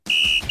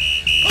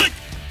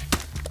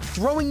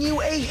throwing you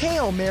a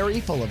Hail Mary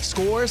full of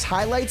scores,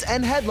 highlights,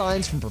 and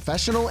headlines from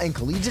professional and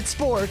collegiate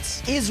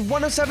sports, is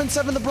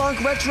 107.7 The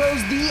Bronx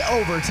Retro's The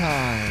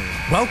Overtime.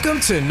 Welcome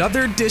to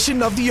another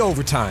edition of The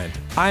Overtime.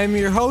 I am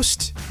your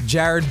host,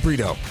 Jared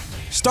Brito.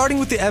 Starting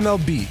with the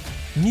MLB,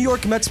 New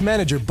York Mets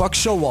manager Buck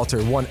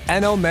Showalter won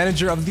NL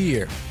Manager of the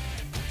Year.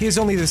 He is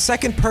only the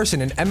second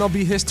person in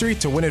MLB history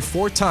to win it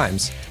 4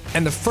 times,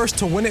 and the first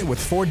to win it with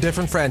 4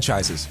 different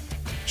franchises.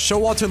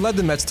 Showalter led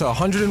the Mets to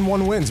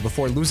 101 wins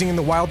before losing in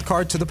the wild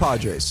card to the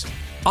Padres.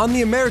 On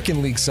the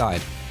American League side,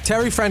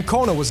 Terry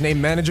Francona was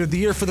named Manager of the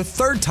Year for the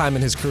 3rd time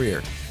in his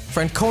career.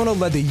 Francona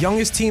led the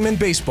youngest team in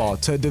baseball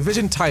to a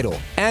division title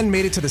and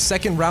made it to the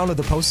 2nd round of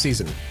the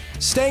postseason.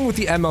 Staying with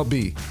the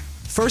MLB,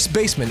 first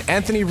baseman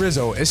Anthony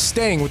Rizzo is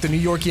staying with the New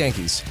York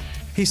Yankees.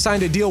 He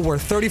signed a deal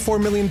worth $34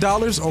 million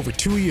over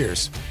 2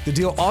 years. The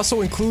deal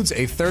also includes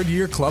a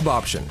 3rd-year club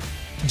option.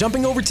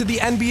 Jumping over to the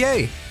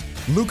NBA,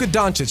 Luka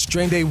Doncic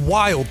drained a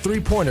wild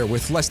 3-pointer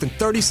with less than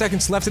 30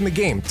 seconds left in the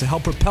game to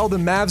help propel the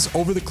Mavs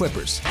over the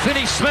Clippers.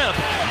 Finney-Smith,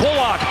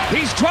 Bullock,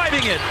 he's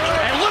driving it,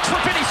 and looks for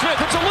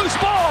Finney-Smith. It's a loose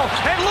ball,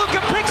 and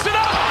Luka picks it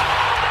up.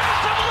 There's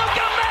some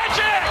Luka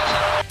magic!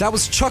 That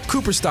was Chuck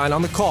Cooperstein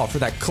on the call for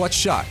that clutch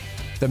shot.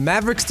 The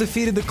Mavericks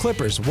defeated the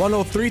Clippers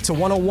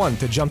 103-101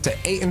 to jump to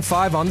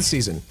 8-5 on the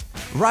season.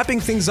 Wrapping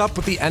things up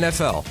with the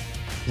NFL.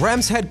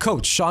 Rams head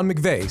coach Sean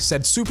McVay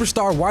said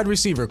superstar wide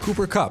receiver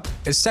Cooper Kupp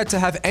is set to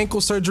have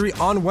ankle surgery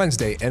on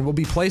Wednesday and will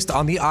be placed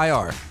on the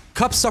IR.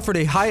 Kupp suffered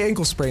a high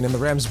ankle sprain in the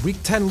Rams' Week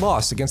 10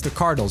 loss against the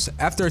Cardinals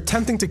after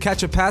attempting to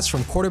catch a pass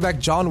from quarterback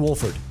John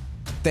Wolford.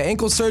 The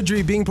ankle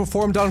surgery being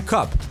performed on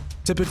Kupp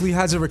typically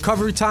has a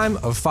recovery time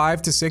of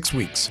 5 to 6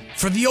 weeks.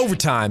 For The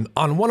Overtime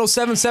on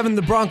 107.7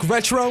 The Bronx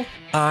Retro,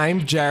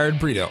 I'm Jared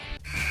Brito.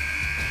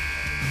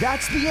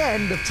 That's the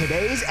end of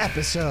today's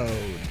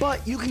episode.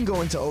 But you can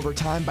go into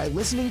overtime by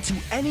listening to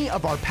any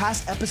of our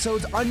past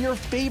episodes on your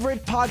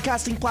favorite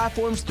podcasting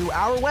platforms through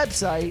our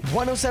website,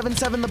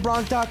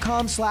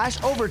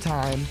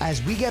 1077thebronx.com/overtime,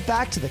 as we get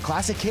back to the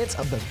classic hits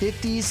of the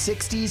 50s,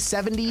 60s,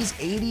 70s,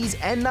 80s,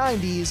 and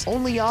 90s,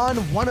 only on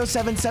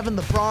 107.7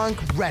 The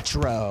Bronx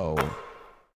Retro.